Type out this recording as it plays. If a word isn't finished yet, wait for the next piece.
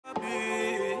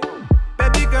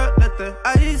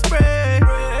I spray.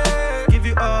 Give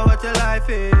you all what your life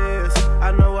is.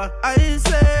 I know what I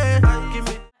say. Give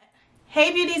me.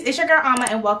 Hey beauties, it's your girl Alma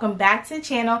and welcome back to the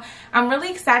channel. I'm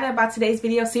really excited about today's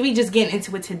video. See, we just getting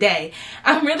into it today.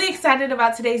 I'm really excited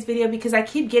about today's video because I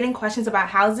keep getting questions about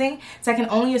housing, so I can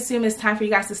only assume it's time for you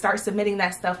guys to start submitting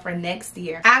that stuff for next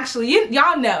year. Actually,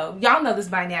 y'all know this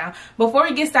by now. Before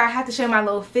we get started, I have to show my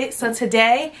little fit. So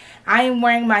today, I am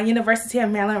wearing my University of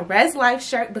Maryland Res Life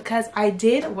shirt because I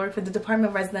did work for the Department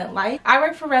of Resident Life. I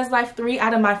worked for Res Life 3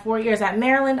 out of my 4 years at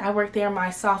Maryland. I worked there my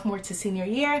sophomore to senior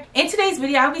year. In today's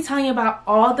video, I'll be telling you about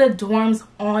all the dorms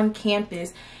on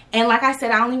campus. And like I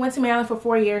said, I only went to Maryland for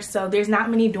 4 years, so there's not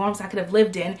many dorms I could have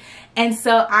lived in. And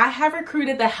so I have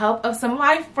recruited the help of some of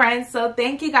my friends. So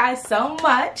thank you guys so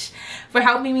much for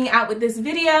helping me out with this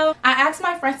video. I asked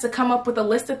my friends to come up with a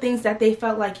list of things that they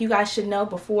felt like you guys should know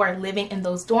before living in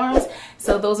those dorms.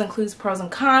 So those include pros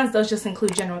and cons. Those just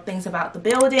include general things about the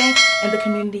building and the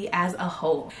community as a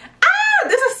whole.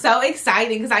 This is so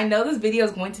exciting because I know this video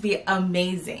is going to be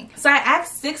amazing. So I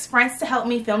asked 6 friends to help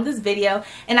me film this video,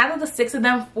 and out of the 6 of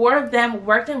them, 4 of them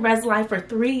worked in Res Life for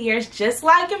 3 years just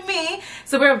like me.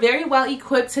 So we're very well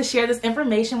equipped to share this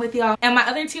information with y'all. And my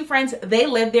other 2 friends, they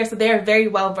live there, so they're very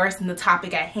well versed in the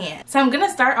topic at hand. So I'm going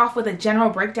to start off with a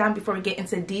general breakdown before we get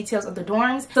into details of the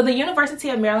dorms. So the University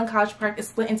of Maryland College Park is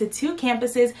split into 2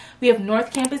 campuses. We have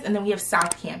North Campus and then we have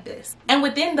South Campus. And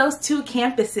within those 2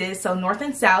 campuses, so North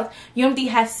and South, UMD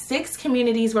has 6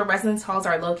 communities where residence halls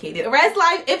are located. Res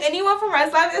Life, if anyone from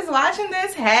Res Life is watching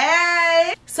this,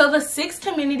 hey! So the 6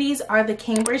 communities are the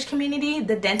Cambridge Community,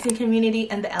 the Denton Community,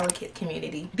 and the Ellicott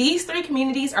Community. These 3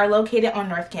 communities are located on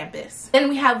North Campus. Then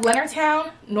we have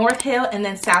Leonardtown, North Hill, and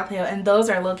then South Hill, and those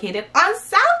are located on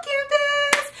South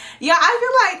Campus. Yeah, I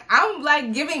feel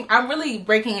like I'm really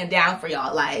breaking it down for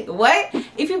y'all. Like, what?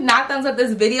 If you've not thumbs up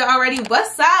this video already,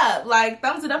 what's up? Like,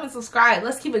 thumbs it up and subscribe.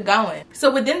 Let's keep it going.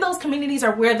 So within those communities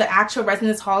are where the actual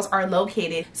residence halls are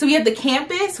located. So we have the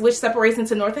campus, which separates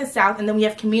into North and South, and then we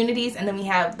have communities, and then we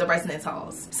have the residence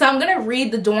halls. So I'm gonna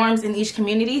read the dorms in each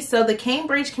community. So the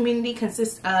Cambridge Community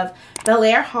consists of Bel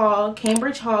Air Hall,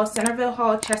 Cambridge Hall, Centerville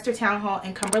Hall, Chestertown Hall,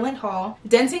 and Cumberland Hall.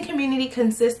 Denton Community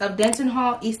consists of Denton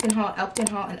Hall, Easton Hall, Elkton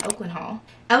Hall, and Oakland Hall.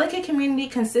 Ellicott Community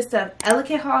consists of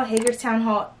Ellicott Hall, Hagerstown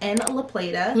Hall, and La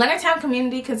Plata. Leonardtown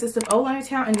Community consists of Old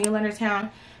Leonardtown and New Leonardtown.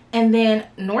 And then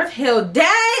North Hill,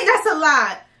 dang, that's a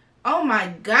lot. Oh my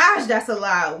gosh, that's a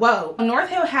lot. Whoa. North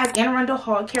Hill has Anne Arundel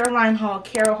Hall, Caroline Hall,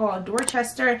 Carroll Hall,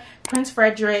 Dorchester, Prince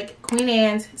Frederick, Queen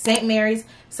Anne's, St. Mary's,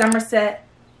 Somerset,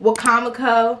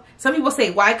 Wacomico. Some people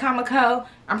say Wycomico.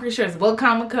 I'm pretty sure it's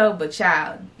Wacomico, but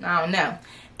child, I don't know.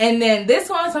 And then this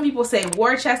one, some people say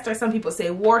Worcester, some people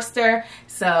say Worcester.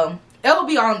 So it'll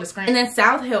be all on the screen. And then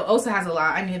South Hill also has a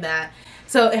lot. I knew that.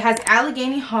 So it has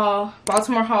Allegheny Hall,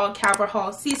 Baltimore Hall, Calvert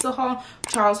Hall, Cecil Hall,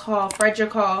 Charles Hall,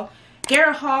 Frederick Hall,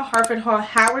 Garrett Hall, Hartford Hall,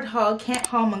 Howard Hall, Kent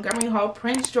Hall, Montgomery Hall,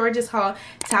 Prince George's Hall,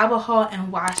 Talbot Hall,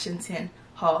 and Washington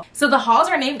Hall. So the halls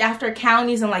are named after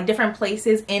counties and like different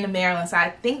places in Maryland, so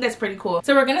I think that's pretty cool.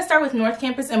 So we're going to start with North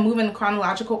Campus and move in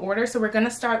chronological order. So we're going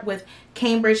to start with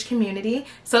Cambridge Community.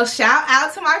 So shout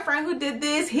out to my friend who did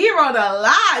this. He wrote a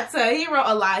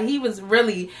lot. He was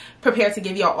really prepared to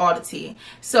give y'all all the tea.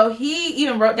 So he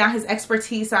even wrote down his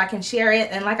expertise so I can share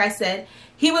it. And like I said,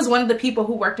 he was one of the people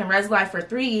who worked in Res Life for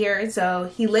 3 years.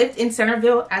 So he lived in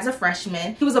Centerville as a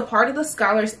freshman. He was a part of the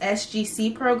Scholars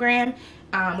SGC program.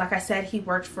 Like I said, he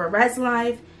worked for Res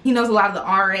Life. He knows a lot of the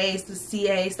RAs, the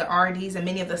CAs, the RDs, and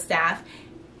many of the staff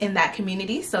in that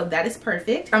community, so that is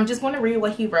perfect. I'm just going to read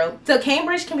what he wrote. So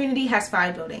Cambridge Community has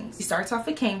 5 buildings. He starts off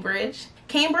with Cambridge.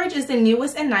 Cambridge is the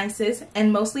newest and nicest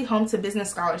and mostly home to business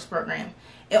scholars program.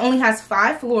 It only has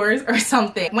 5 floors or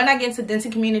something. When I get into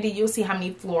Denton Community, you'll see how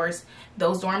many floors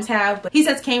those dorms have. But he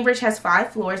says Cambridge has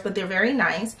 5 floors, but they're very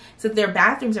nice. So their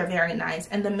bathrooms are very nice.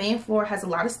 And the main floor has a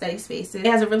lot of study spaces. It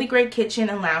has a really great kitchen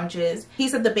and lounges. He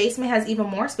said the basement has even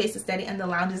more space to study and the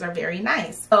lounges are very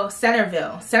nice. So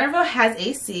Centerville. Centerville has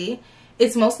AC.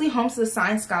 It's mostly home to the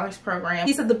Science Scholars Program.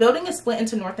 He said the building is split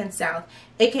into North and South,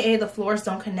 aka the floors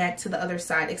don't connect to the other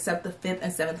side except the 5th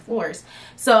and 7th floors.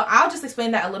 So I'll just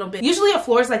explain that a little bit. Usually a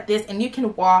floor is like this and you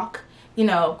can walk, you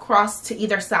know, cross to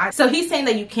either side. So he's saying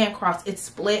that you can't cross. It's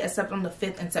split except on the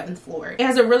 5th and 7th floor. It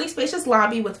has a really spacious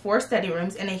lobby with 4 study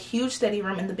rooms and a huge study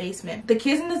room in the basement. The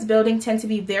kids in this building tend to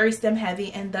be very STEM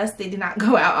heavy and thus they do not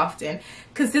go out often.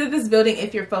 Consider this building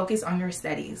if you're focused on your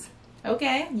studies.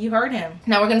 Okay, you heard him.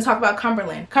 Now we're going to talk about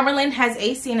Cumberland. Cumberland has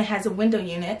AC and it has a window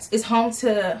unit. It's home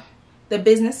to the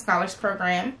Business Scholars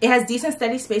Program. It has decent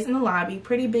study space in the lobby,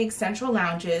 pretty big central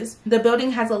lounges. The building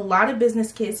has a lot of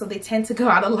business kids, so they tend to go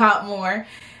out a lot more.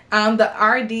 The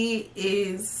RD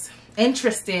is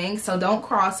interesting, so don't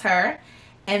cross her.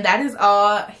 And that is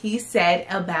all he said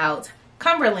about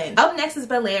Cumberland. Up next is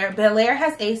Bel Air. Bel Air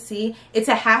has AC. It's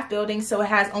a half building, so it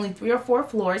has only 3 or 4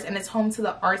 floors, and it's home to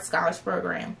the Art Scholars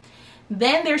Program.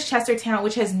 Then there's Chestertown,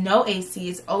 which has no AC.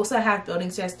 It's also a half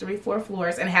building, so it has 3 or 4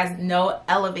 floors, and it has no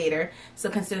elevator. So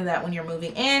consider that when you're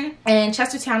moving in. And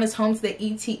Chestertown is home to the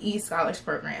ETE Scholars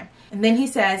Program. And then he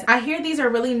says, I hear these are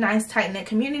really nice tight-knit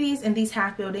communities in these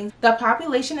half buildings. The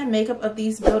population and makeup of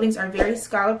these buildings are very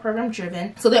scholar program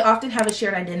driven, so they often have a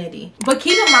shared identity. But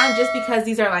keep in mind, just because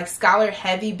these are like scholar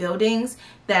heavy buildings,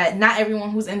 that not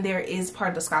everyone who's in there is part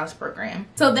of the Scholars Program.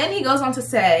 So then he goes on to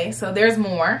say, so there's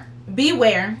more.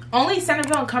 Beware, only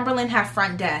Centerville and Cumberland have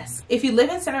front desks. If you live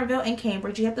in Centerville and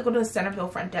Cambridge, you have to go to the Centerville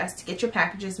front desk to get your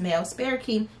packages, mail, spare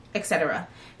key, etc.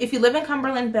 If you live in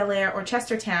Cumberland, Bel Air, or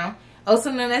Chestertown,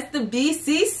 also known as the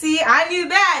BCC, I knew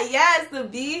that, yes, the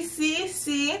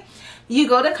BCC, you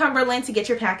go to Cumberland to get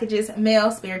your packages,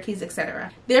 mail, spare keys,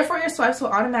 etc. Therefore, your swipes will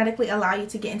automatically allow you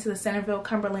to get into the Centerville,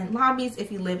 Cumberland lobbies if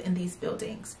you live in these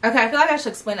buildings. Okay, I feel like I should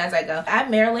explain as I go. At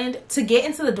Maryland, to get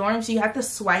into the dorms, you have to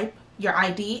swipe your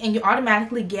ID and you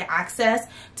automatically get access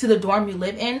to the dorm you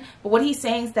live in. But what he's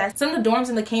saying is that some of the dorms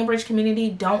in the Cambridge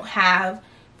community don't have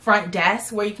front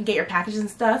desks where you can get your packages and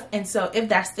stuff. And so if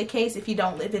that's the case, if you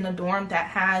don't live in a dorm that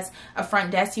has a front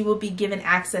desk, you will be given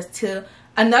access to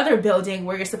another building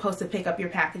where you're supposed to pick up your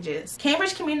packages.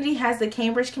 Cambridge Community has the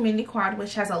Cambridge Community Quad,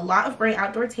 which has a lot of great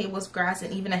outdoor tables, grass,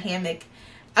 and even a hammock.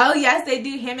 Oh yes, they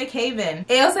do, Hammock Haven.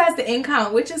 It also has the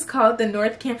Incon, which is called the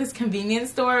North Campus Convenience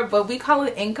Store, but we call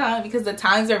it Incon because the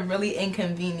times are really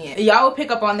inconvenient. Y'all will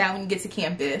pick up on that when you get to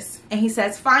campus. And he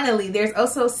says, finally, there's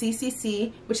also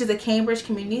CCC, which is a Cambridge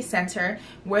Community Center,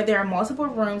 where there are multiple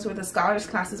rooms where the scholars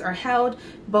classes are held,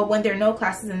 but when there are no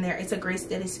classes in there, it's a great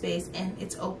steady space and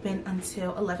it's open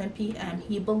until 11 p.m.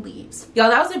 he believes. Y'all,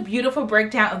 that was a beautiful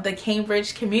breakdown of the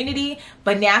Cambridge community,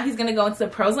 but now he's gonna go into the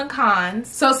pros and cons.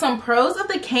 So some pros of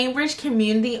the Cambridge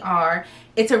community are,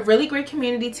 it's a really great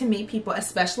community to meet people,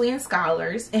 especially in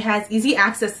scholars. It has easy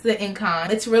access to the Incon.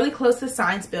 It's really close to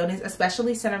science buildings,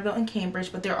 especially Centerville and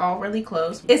Cambridge, but they're all really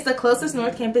close. It's the closest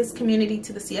North Campus community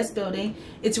to the CS building.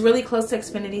 It's really close to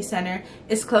Xfinity Center.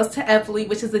 It's close to Evely,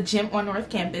 which is the gym on North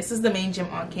Campus. This is the main gym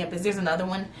on campus. There's another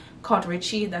one called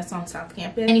Ritchie that's on South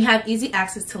Campus. And you have easy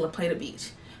access to La Plata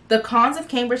Beach. The cons of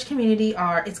Cambridge community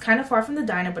are, it's kind of far from the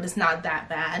diner, but it's not that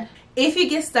bad. If you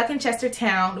get stuck in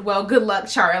Chestertown, well, good luck,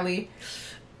 Charlie.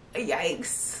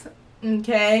 Yikes.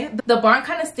 Okay. The barn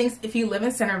kind of stinks if you live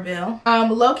in Centerville.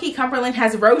 Low-key, Cumberland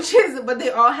has roaches, but they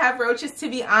all have roaches, to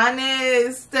be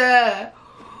honest.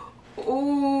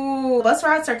 Ooh. Bus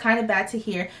routes are kind of bad to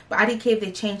hear, but I didn't care if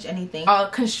they changed anything.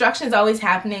 Construction is always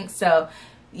happening, so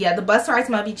yeah, the bus rides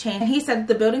might be changed. And he said that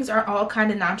the buildings are all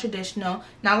kind of non-traditional,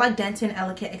 not like Denton,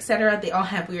 Ellicott, etc. They all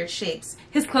have weird shapes.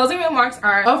 His closing remarks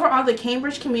are, overall, the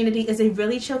Cambridge community is a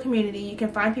really chill community. You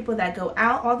can find people that go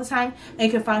out all the time, and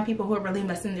you can find people who are really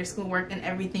messing their schoolwork and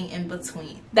everything in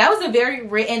between. That was a very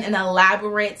written and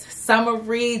elaborate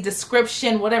summary,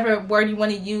 description, whatever word you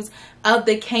want to use, of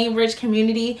the Cambridge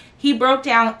community. He broke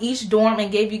down each dorm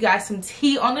and gave you guys some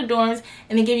tea on the dorms,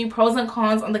 and he gave you pros and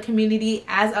cons on the community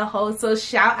as a whole. So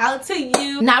shout out to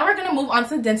you. Now we're gonna move on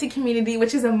to the Denton community,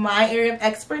 which is my area of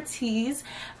expertise.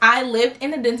 I lived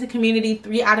in the Denton community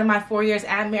 3 out of my 4 years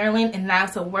at Maryland, and I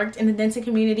also worked in the Denton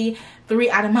community 3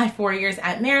 out of my 4 years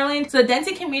at Maryland. So the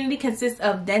Denton community consists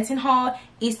of Denton Hall,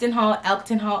 Easton Hall,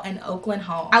 Elkton Hall, and Oakland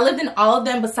Hall. I lived in all of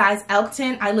them besides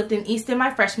Elkton. I lived in Easton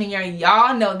my freshman year.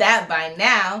 Y'all know that by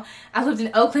now. I lived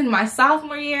in Oakland my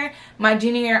sophomore year. My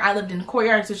junior year, I lived in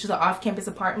Courtyards, which is an off-campus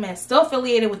apartment, still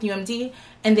affiliated with UMD.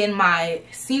 And then my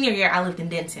senior year, I lived in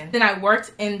Denton. Then I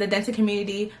worked in the Denton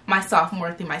community my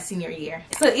sophomore through my senior year.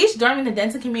 So each dorm in the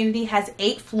Denton community has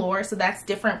 8 floors, so that's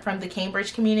different from the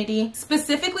Cambridge community.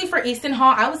 Specifically for Easton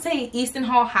Hall, I would say Easton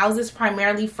Hall houses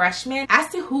primarily freshmen. As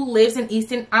to who lives in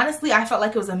Easton, honestly, I felt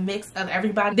like it was a mix of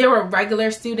everybody. There were regular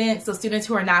students, so students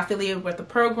who are not affiliated with the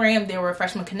program. There were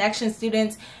freshman connection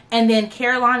students. And then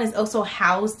Caroline is also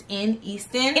housed in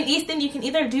Easton. In Easton, you can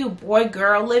either do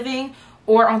boy-girl living,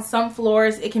 or on some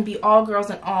floors it can be all girls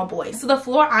and all boys. So the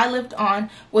floor I lived on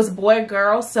was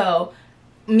boy-girl, so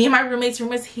me and my roommate's room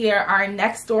was here. Our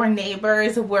next door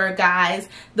neighbors were guys.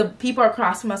 The people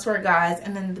across from us were guys,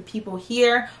 and then the people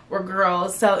here were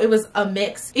girls. So it was a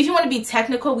mix. If you want to be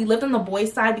technical, we lived on the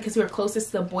boys' side because we were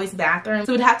closest to the boys' bathroom.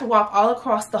 So we'd have to walk all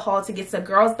across the hall to get to the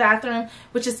girls' bathroom,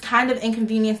 which is kind of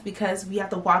inconvenient because we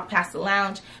have to walk past the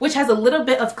lounge, which has a little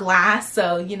bit of glass.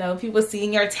 So, you know, people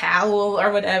seeing your towel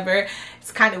or whatever,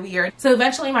 It's kind of weird. So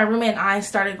eventually my roommate and I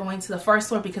started going to the first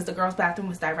floor because the girls' bathroom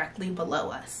was directly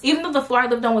below us. Even though the floor I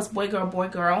lived on was boy,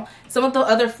 girl, some of the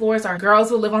other floors are girls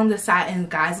who live on this side and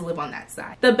guys who live on that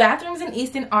side. The bathrooms in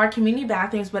Easton are community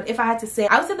bathrooms, but if I had to say,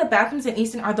 I would say the bathrooms in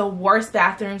Easton are the worst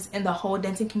bathrooms in the whole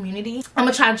Denton community. I'm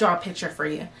gonna try to draw a picture for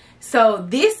you. So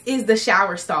this is the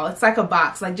shower stall. It's like a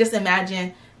box. Like just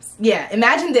imagine, yeah,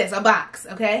 imagine this, a box,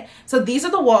 okay? So these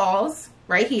are the walls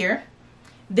right here.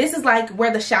 This is like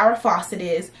where the shower faucet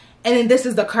is, and then this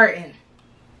is the curtain.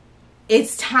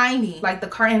 It's tiny. Like the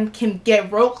curtain can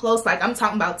get real close, like I'm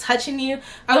talking about touching you.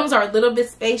 Other ones are a little bit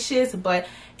spacious, but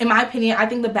in my opinion, I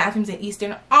think the bathrooms in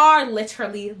Easton are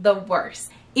literally the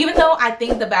worst. Even though I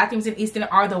think the bathrooms in Easton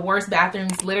are the worst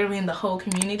bathrooms literally in the whole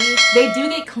community, they do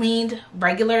get cleaned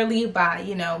regularly by,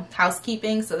 you know,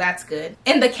 housekeeping, so that's good.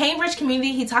 In the Cambridge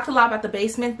community, he talked a lot about the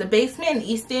basement. The basement in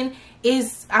Easton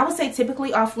is, I would say,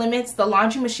 typically off limits. The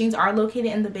laundry machines are located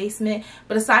in the basement,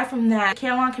 but aside from that,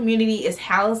 Carolina community is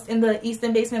housed in the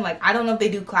Easton basement. Like, I don't know if they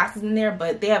do classes in there,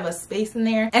 but they have a space in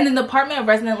there. And then the Department of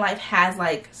Resident Life has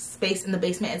like space in the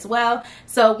basement as well.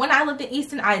 So when I lived in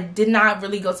Easton, I did not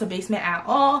really go to basement at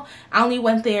all. I only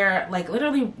went there like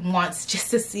literally once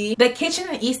just to see. The kitchen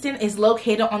in Easton is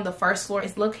located on the first floor.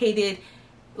 It's located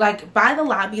like by the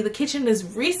lobby. The kitchen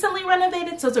is recently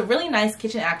renovated, so it's a really nice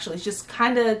kitchen actually. It's just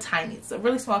kind of tiny. It's a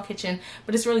really small kitchen,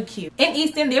 but it's really cute. In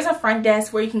Easton, there's a front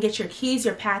desk where you can get your keys,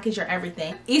 your package, your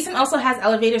everything. Easton also has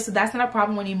elevators, so that's not a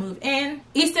problem when you move in.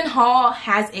 Easton Hall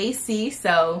has AC,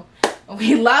 so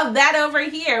we love that over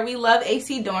here. We love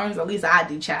AC dorms, at least I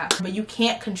do, child. But you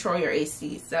can't control your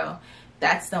AC, so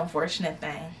that's the unfortunate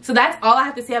thing. So that's all I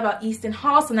have to say about Easton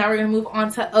Hall. So now we're gonna move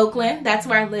on to Oakland. That's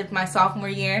where I lived my sophomore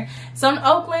year. So in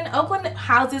Oakland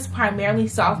houses primarily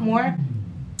sophomore.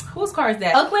 Whose car is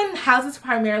that? Oakland houses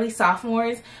primarily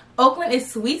sophomores. Oakland is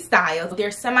suite style.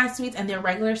 There's semi-suites and there are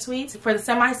regular suites. For the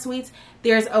semi-suites,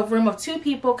 there's a room of 2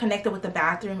 people connected with the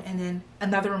bathroom, and then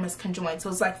another room is conjoined. So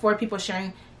it's like 4 people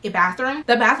sharing a bathroom.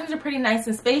 The bathrooms are pretty nice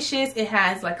and spacious. It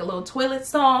has like a little toilet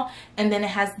stall, and then it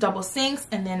has double sinks,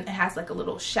 and then it has like a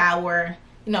little shower,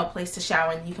 you know, place to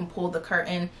shower, and you can pull the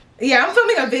curtain. Yeah, I'm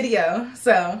filming a video,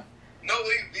 so. No way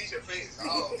you beat your face.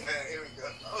 Oh man, here we go.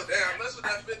 Oh damn, mess with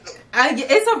that fit though.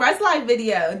 It's a Rest Life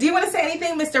video. Do you want to say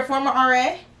anything, Mr. Former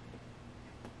RA?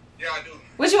 Yeah, I do.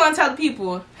 What you want to tell the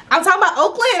people? I'm talking about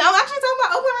Oakland. I'm actually talking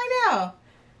about Oakland right now.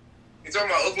 You talking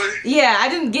about Oakland? Yeah, I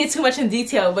didn't get too much in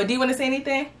detail, but do you want to say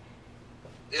anything?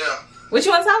 Yeah. What you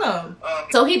want to tell him?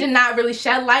 So he did not really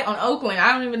shed light on Oakland.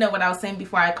 I don't even know what I was saying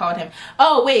before I called him.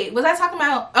 Oh, wait. Was I talking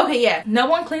about? Okay, yeah. No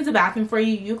one cleans the bathroom for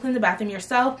you. You clean the bathroom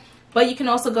yourself. But you can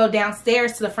also go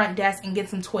downstairs to the front desk and get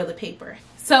some toilet paper.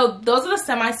 So those are the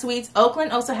semi-suites.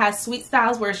 Oakland also has suite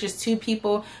styles where it's just 2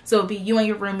 people. So it'll be you and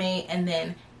your roommate, and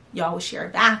then y'all will share a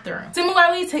bathroom.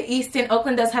 Similarly to Easton,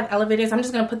 Oakland does have elevators. I'm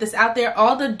just going to put this out there.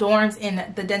 All the dorms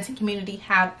in the Denton community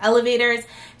have elevators.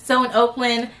 So in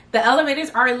Oakland, the elevators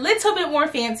are a little bit more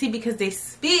fancy because they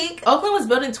speak. Oakland was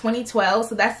built in 2012,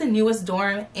 so that's the newest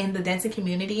dorm in the Denton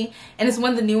community, and it's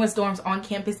one of the newest dorms on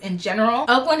campus in general.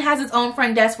 Oakland has its own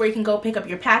front desk where you can go pick up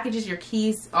your packages, your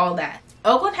keys, all that.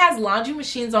 Oakland has laundry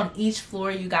machines on each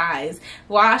floor, you guys.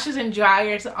 Washers and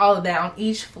dryers, all of that on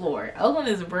each floor. Oakland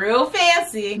is real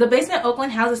fancy. The basement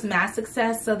Oakland houses Math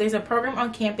Success, so there's a program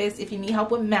on campus. If you need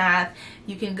help with math,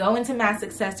 you can go into Math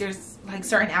Success. There's like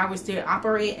certain hours to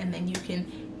operate, and then you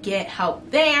can get help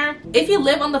there. If you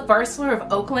live on the first floor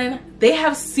of Oakland, they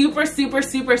have super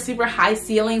high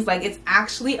ceilings. Like, it's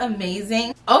actually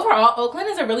amazing. Overall, Oakland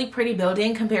is a really pretty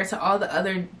building compared to all the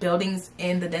other buildings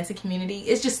in the Denton community.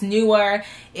 It's just newer,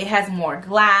 it has more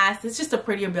glass, it's just a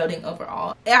prettier building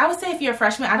overall. I would say if you're a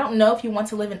freshman, I don't know if you want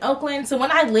to live in Oakland. So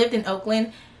when I lived in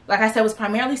Oakland, like I said, was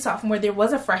primarily sophomore. There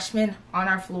was a freshman on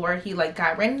our floor. He like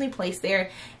got randomly placed there,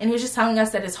 and he was just telling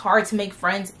us that it's hard to make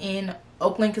friends in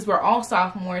Oakland because we're all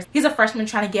sophomores. He's a freshman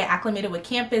trying to get acclimated with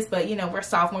campus, but you know, we're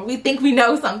sophomore. We think we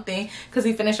know something because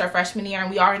we finished our freshman year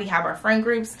and we already have our friend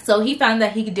groups. So he found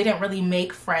that he didn't really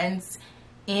make friends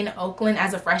in Oakland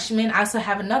as a freshman. I also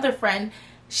have another friend.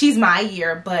 She's my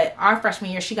year, but our freshman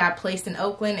year, she got placed in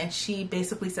Oakland, and she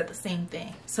basically said the same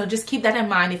thing. So just keep that in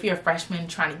mind if you're a freshman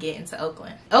trying to get into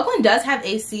Oakland. Oakland does have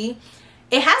AC.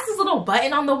 It has this little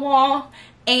button on the wall,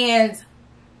 and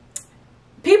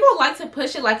people like to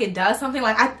push it like it does something.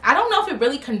 Like, I don't know if it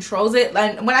really controls it.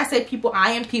 Like, when I say people,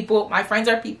 I am people. My friends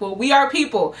are people. We are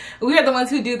people. We are the ones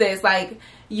who do this. Like,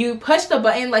 you push the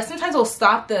button, like sometimes it'll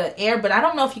stop the air, but I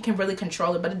don't know if you can really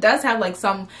control it. But it does have like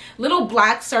some little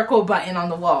black circle button on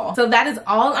the wall. So that is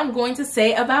all I'm going to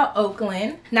say about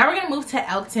Oakland. Now we're gonna move to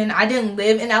Elkton. I didn't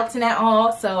live in Elkton at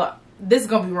all, so this is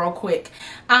gonna be real quick.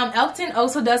 Elkton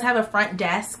also does have a front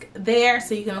desk there,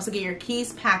 so you can also get your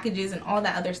keys, packages, and all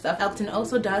that other stuff. Elkton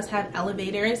also does have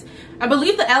elevators. I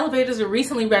believe the elevators were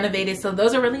recently renovated, so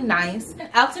those are really nice.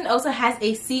 Elkton also has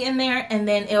AC in there, and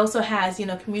then it also has, you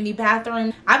know, community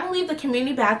bathrooms. I believe the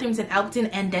community bathrooms in Elkton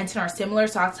and Denton are similar,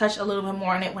 so I'll touch a little bit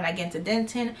more on it when I get into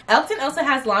Denton. Elkton also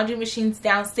has laundry machines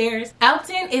downstairs.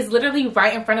 Elkton is literally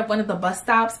right in front of one of the bus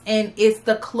stops, and it's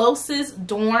the closest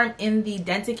dorm in the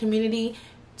Denton community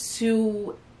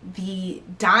to the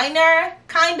diner,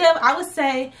 kind of. I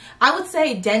would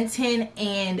say Denton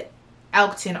and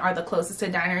Elkton are the closest to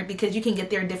diner because you can get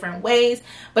there different ways,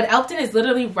 but Elkton is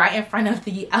literally right in front of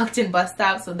the Elkton bus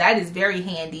stop, so that is very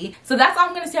handy. So that's all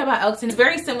I'm going to say about Elkton. It's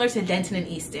very similar to Denton and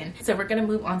Easton. So we're going to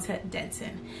move on to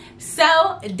Denton.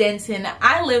 So Denton,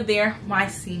 I lived there my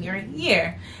senior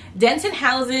year. Denton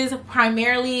houses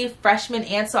primarily freshmen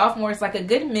and sophomores, like a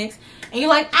good mix. And you're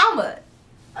like, Alma,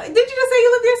 did you just say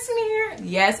you lived there senior year?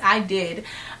 Yes, I did.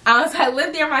 So I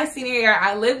lived there my senior year.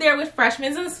 I lived there with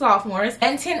freshmen and sophomores.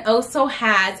 Denton also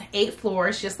has 8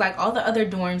 floors, just like all the other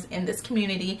dorms in this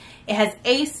community. It has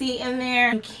AC in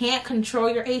there. You can't control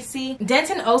your AC.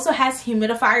 Denton also has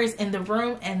humidifiers in the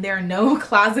room, and there are no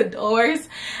closet doors.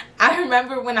 I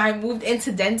remember when I moved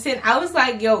into Denton, I was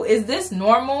like, yo, is this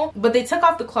normal? But they took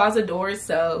off the closet doors,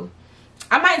 so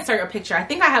I might insert a picture. I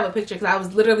think I have a picture because I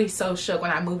was literally so shook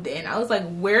when I moved in. I was like,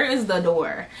 where is the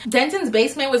door? Denton's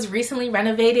basement was recently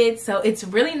renovated, so it's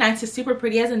really nice. It's super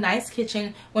pretty. It has a nice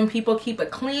kitchen when people keep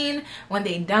it clean. When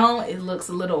they don't, it looks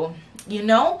a little, you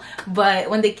know, but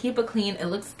when they keep it clean, it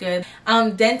looks good.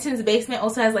 Denton's basement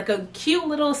also has like a cute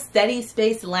little steady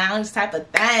space lounge type of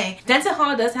thing. Denton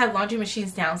Hall does have laundry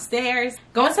machines downstairs.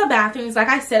 Going to bathrooms, like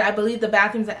I said, I believe the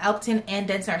bathrooms at Elkton and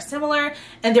Denton are similar,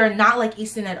 and they're not like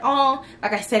Easton at all.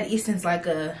 Like I said, Easton's like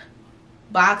a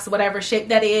box, whatever shape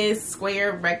that is,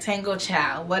 square, rectangle,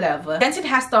 child, whatever. Denton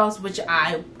has stalls, which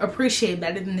I appreciate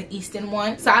better than the Easton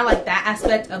one. So I like that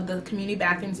aspect of the community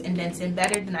bathrooms in Denton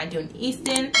better than I do in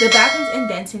Easton. The bathrooms in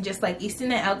Denton, just like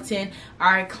Easton and Elkton,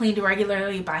 are cleaned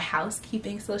regularly by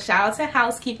housekeeping. So shout out to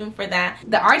housekeeping for that.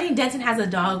 The RD in Denton has a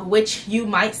dog, which you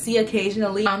might see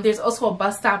occasionally. There's also a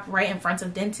bus stop right in front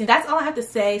of Denton. That's all I have to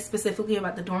say specifically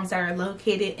about the dorms that are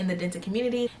located in the Denton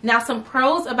community. Now, some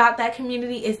pros about that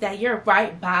community is that you're right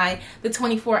by the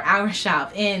 24-hour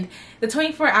shop, and the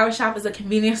 24-hour shop is a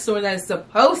convenience store that is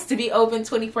supposed to be open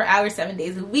 24 hours 7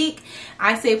 days a week.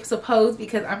 I say supposed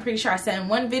because I'm pretty sure I said in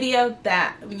one video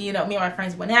that, you know, me and my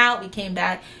friends went out, we came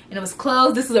back and it was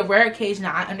closed. This is a rare occasion,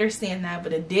 I understand that,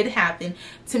 but it did happen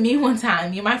to me one time,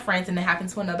 me and my friends, and it happened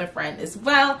to another friend as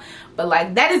well. But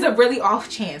like, that is a really off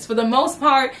chance. For the most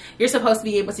part, you're supposed to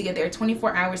be able to get there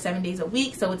 24 hours 7 days a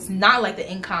week, so it's not like the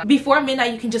income. Before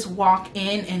midnight you can just walk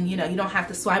in and, you know, you don't have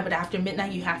to swipe, but after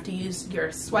midnight you have to use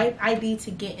your swipe ID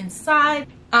to get inside.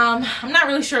 I'm not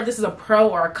really sure if this is a pro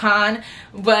or a con,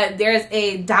 but there's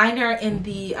a diner in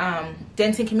the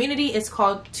Denton community. It's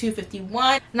called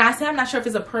 251. Now I say I'm not sure if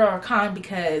it's a pro or a con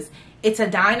because it's a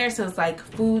diner, so it's like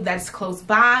food that's close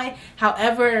by.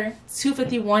 However,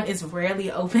 251 is rarely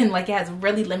open, like it has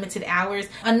really limited hours.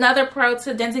 Another pro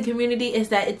to Denton community is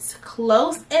that it's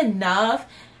close enough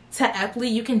to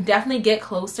Epley. You can definitely get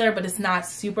closer, but it's not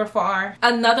super far.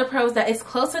 Another pro is that it's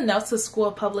close enough to School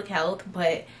of Public Health,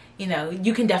 but you know,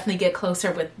 you can definitely get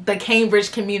closer with the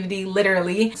Cambridge community,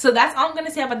 literally. So that's all I'm going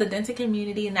to say about the Denton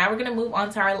community. Now we're going to move on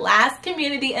to our last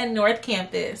community in North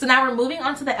Campus. So now we're moving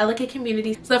on to the Ellicott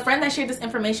community. So the friend that shared this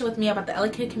information with me about the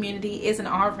Ellicott community is an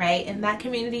RA in that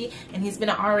community, and he's been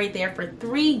an RA there for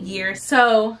 3 years.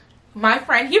 So my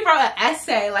friend, he wrote an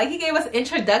essay, like he gave us an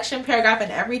introduction paragraph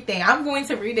and everything. I'm going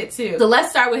to read it too. So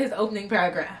let's start with his opening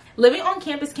paragraph. Living on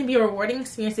campus can be a rewarding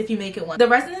experience if you make it one. The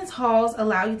residence halls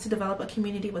allow you to develop a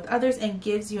community with others and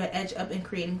gives you an edge up in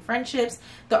creating friendships.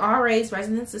 The RAs,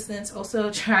 resident assistants,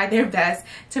 also try their best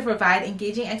to provide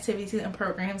engaging activities and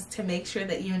programs to make sure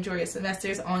that you enjoy your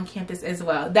semesters on campus as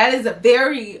well. That is a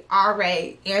very RA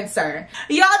answer.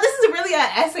 Y'all, this is really an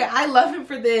essay. I love him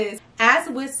for this. As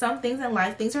with some things in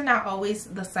life, things are not always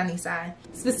the sunny side.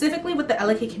 Specifically with the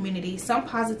Ellicott community, some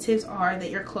positives are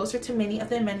that you're closer to many of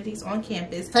the amenities on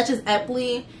campus, such as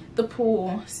Epley, the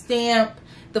pool, Stamp,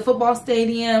 the football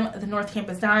stadium, the North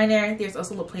Campus Diner. There's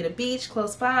also La Plata Beach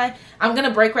close by. I'm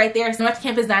gonna break right there. So North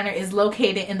Campus Diner is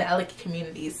located in the Ellicott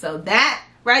community, so that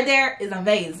right there is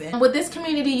amazing. With this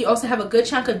community, you also have a good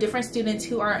chunk of different students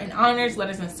who are in honors,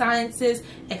 letters and sciences,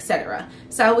 etc.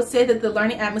 So I would say that the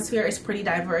learning atmosphere is pretty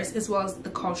diverse, as well as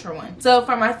the culture one. So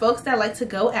for my folks that like to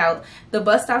go out, the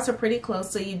bus stops are pretty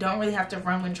close, so you don't really have to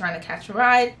run when trying to catch a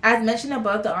ride. As mentioned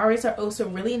above, the RAs are also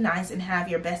really nice and have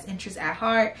your best interests at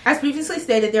heart. As previously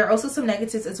stated, there are also some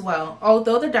negatives as well.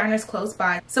 Although the diner is close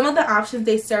by, some of the options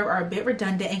they serve are a bit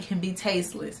redundant and can be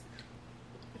tasteless.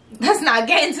 Let's not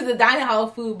get into the dining hall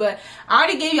food, but I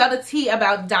already gave y'all the tea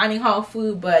about dining hall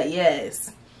food. But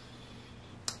yes,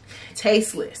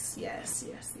 tasteless. Yes.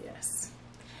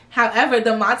 However,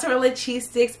 the mozzarella cheese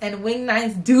sticks and wing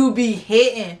nights do be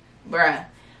hitting, bruh.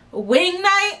 Wing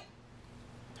night,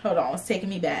 hold on, it's taking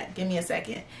me back. Give me a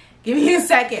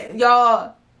second,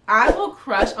 y'all. I will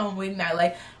crush on wing night.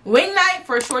 Like, wing night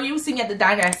for sure, you will see me at the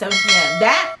diner at 7 p.m.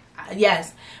 that,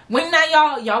 yes, wing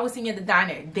night, y'all will see me at the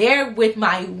diner there with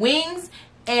my wings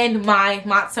and my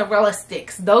mozzarella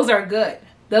sticks. Those are good.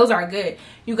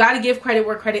 You got to give credit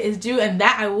where credit is due, and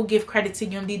that I will give credit to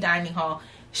UMD Dining Hall.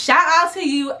 Shout out to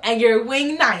you and your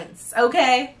wing nights,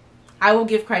 okay? I will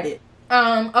give credit.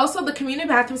 Also, the community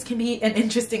bathrooms can be an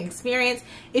interesting experience.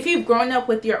 If you've grown up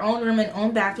with your own room and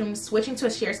own bathroom, switching to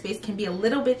a shared space can be a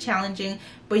little bit challenging,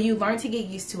 but you learn to get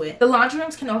used to it. The laundry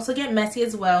rooms can also get messy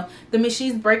as well. The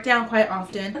machines break down quite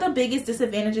often. One of the biggest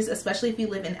disadvantages, especially if you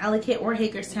live in Ellicott or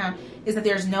Hagerstown, is that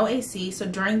there's no AC, so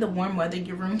during the warm weather,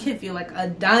 your room can feel like a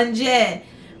dungeon.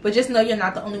 But just know you're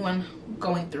not the only one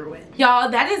going through it. Y'all,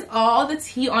 that is all the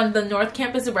tea on the North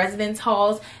Campus residence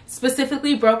halls,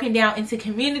 specifically broken down into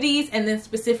communities and then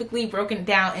specifically broken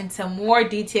down into more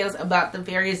details about the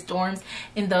various dorms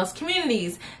in those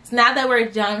communities. So now that we're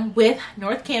done with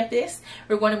North Campus,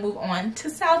 we're going to move on to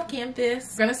South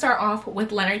Campus. We're going to start off with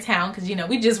Leonardtown because, you know,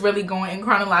 we just really going in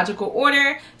chronological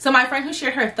order. So my friend who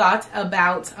shared her thoughts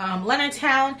about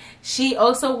Leonardtown, she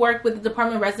also worked with the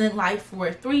Department of Resident Life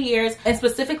for 3 years, and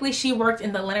specifically she worked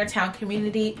in the Leonardtown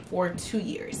Community for 2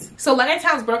 years. So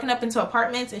Leonardtown is broken up into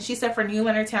apartments, and she said for New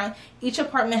Leonardtown, each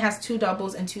apartment has 2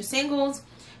 doubles and 2 singles.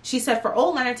 She said for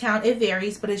Old Leonardtown, it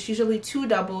varies, but it's usually 2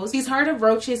 doubles. She's heard of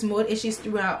roaches, mold issues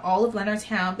throughout all of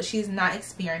Leonardtown, but she's not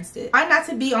experienced it. I'm not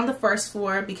to be on the first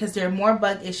floor because there are more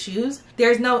bug issues.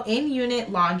 There's no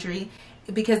in-unit laundry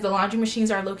because the laundry machines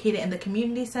are located in the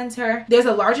community center. There's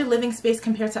a larger living space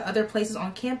compared to other places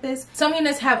on campus. Some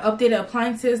units have updated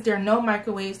appliances. There are no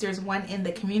microwaves. There's one in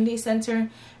the community center.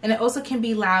 And it also can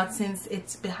be loud since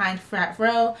it's behind Frat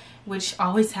Row, which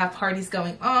always have parties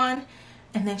going on.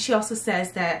 And then she also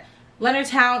says that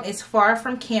Leonardtown is far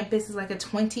from campus. It's like a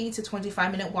 20 to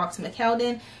 25 minute walk to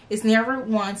McKeldin. It's near Route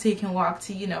 1, so you can walk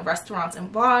to, you know, restaurants and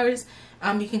bars.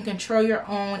 You can control your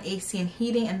own AC and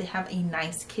heating, and they have a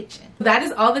nice kitchen. That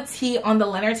is all the tea on the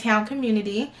Leonardtown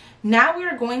community. Now we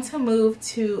are going to move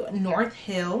to North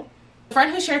Hill. A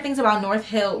friend who shared things about North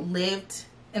Hill lived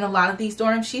in a lot of these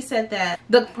dorms. She said that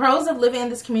the pros of living in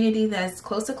this community, that's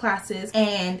close to classes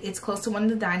and it's close to one of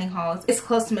the dining halls. It's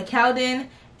close to McKeldin,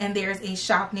 and there's a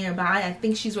shop nearby. I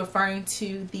think she's referring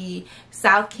to the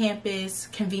South Campus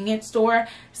convenience store.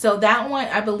 So that one,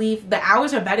 I believe the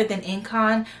hours are better than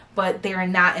Incon, but they are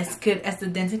not as good as the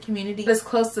Denton Community. It's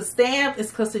close to Stamp,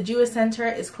 it's close to Jewish Center,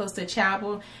 it's close to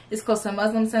Chapel, it's close to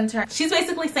Muslim Center. She's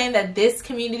basically saying that this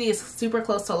community is super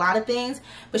close to a lot of things,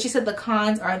 but she said the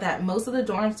cons are that most of the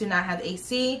dorms do not have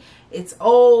AC, it's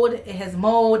old, it has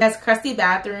mold, it has crusty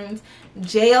bathrooms,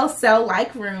 jail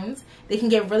cell-like rooms. They can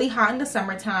get really hot in the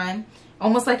summertime,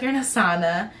 almost like you're in a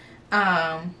sauna.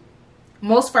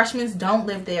 Most freshmen don't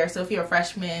live there, so if you're a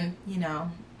freshman, you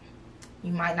know,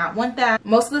 you might not want that.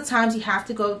 Most of the times you have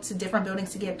to go to different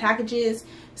buildings to get packages,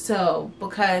 so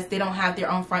because they don't have their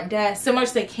own front desk. Similar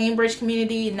to the Cambridge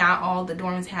community, not all the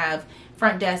dorms have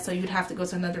front desk, so you'd have to go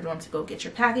to another dorm to go get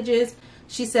your packages.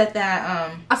 She said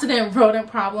that also then rodent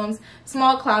problems,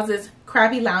 small closets,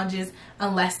 crappy lounges,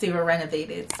 unless they were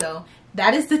renovated. So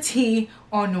that is the tea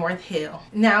on North Hill.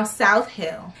 Now South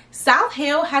Hill. South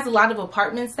Hill has a lot of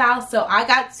apartment style, so I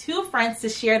got 2 friends to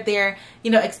share their,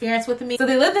 you know, experience with me. So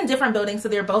they lived in different buildings, so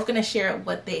they're both gonna share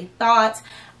what they thought.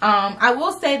 I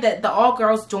will say that the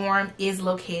all-girls dorm is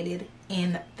located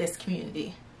in this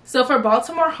community. So for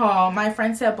Baltimore Hall, my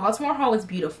friend said Baltimore Hall was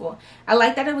beautiful. I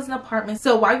like that it was an apartment.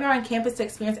 So while you're on campus to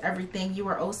experience everything, you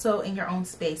were also in your own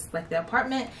space, like the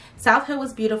apartment. South Hill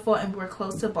was beautiful, and we were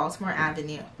close to Baltimore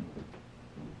Avenue.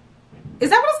 Is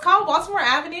that what it's called? Baltimore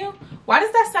Avenue? Why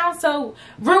does that sound so...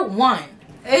 Route 1.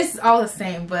 It's all the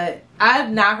same, but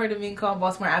I've not heard of being called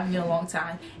Baltimore Avenue in a long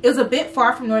time. It was a bit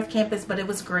far from North Campus, but it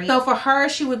was great. So for her,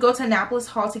 she would go to Annapolis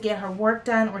Hall to get her work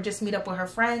done or just meet up with her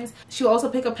friends. She would also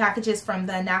pick up packages from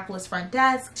the Annapolis front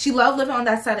desk. She loved living on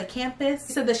that side of campus.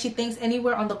 She said that she thinks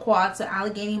anywhere on the quad, so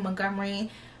Allegheny,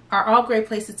 Montgomery, are all great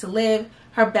places to live.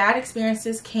 Her bad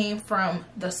experiences came from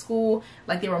the school,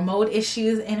 like there were mold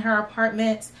issues in her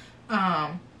apartment.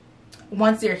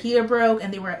 Once their heater broke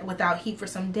and they were without heat for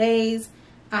some days.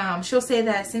 She'll say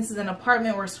that since it's an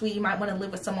apartment or a suite, you might want to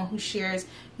live with someone who shares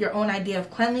your own idea of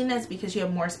cleanliness because you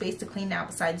have more space to clean out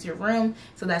besides your room.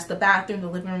 So that's the bathroom, the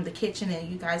living room, the kitchen, and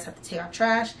you guys have to take out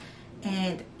trash.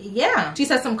 And yeah, she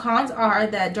said some cons are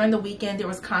that during the weekend there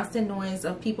was constant noise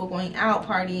of people going out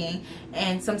partying,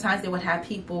 and sometimes they would have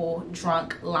people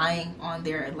drunk lying on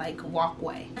their like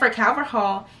walkway. For Calvert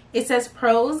Hall, it says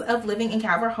pros of living in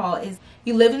Calvert Hall is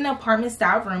you lived in an apartment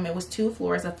style room. It was 2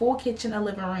 floors, a full kitchen, a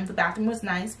living room. The bathroom was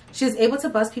nice. She was able to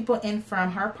bus people in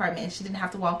from her apartment, and she didn't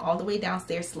have to walk all the way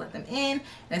downstairs to let them in.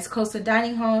 And it's close to the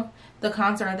dining hall. The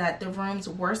cons are that the rooms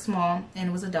were small and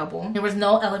it was a double. There was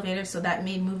no elevator, so that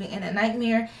made moving in a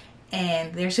nightmare.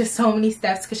 And there's just so many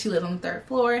steps because she lived on the 3rd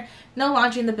floor. No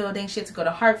laundry in the building. She had to go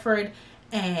to Hartford,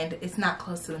 and it's not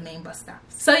close to the main bus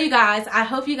stops. So you guys, I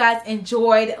hope you guys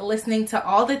enjoyed listening to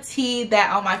all the tea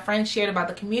that all my friends shared about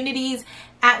the communities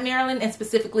at Maryland, and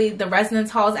specifically the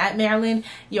residence halls at Maryland.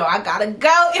 Yo, I gotta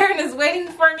go. Erin is waiting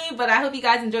for me, but I hope you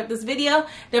guys enjoyed this video.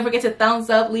 Don't forget to thumbs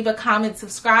up, leave a comment,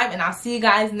 subscribe, and I'll see you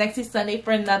guys next week Sunday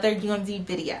for another UMD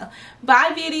video.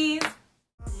 Bye, beauties.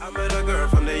 I met a girl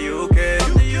from the UK.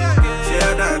 She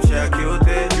a dime, she a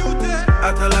cutie.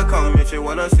 I tell her come if she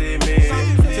wanna see me.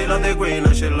 She love the green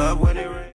and she love when it rains.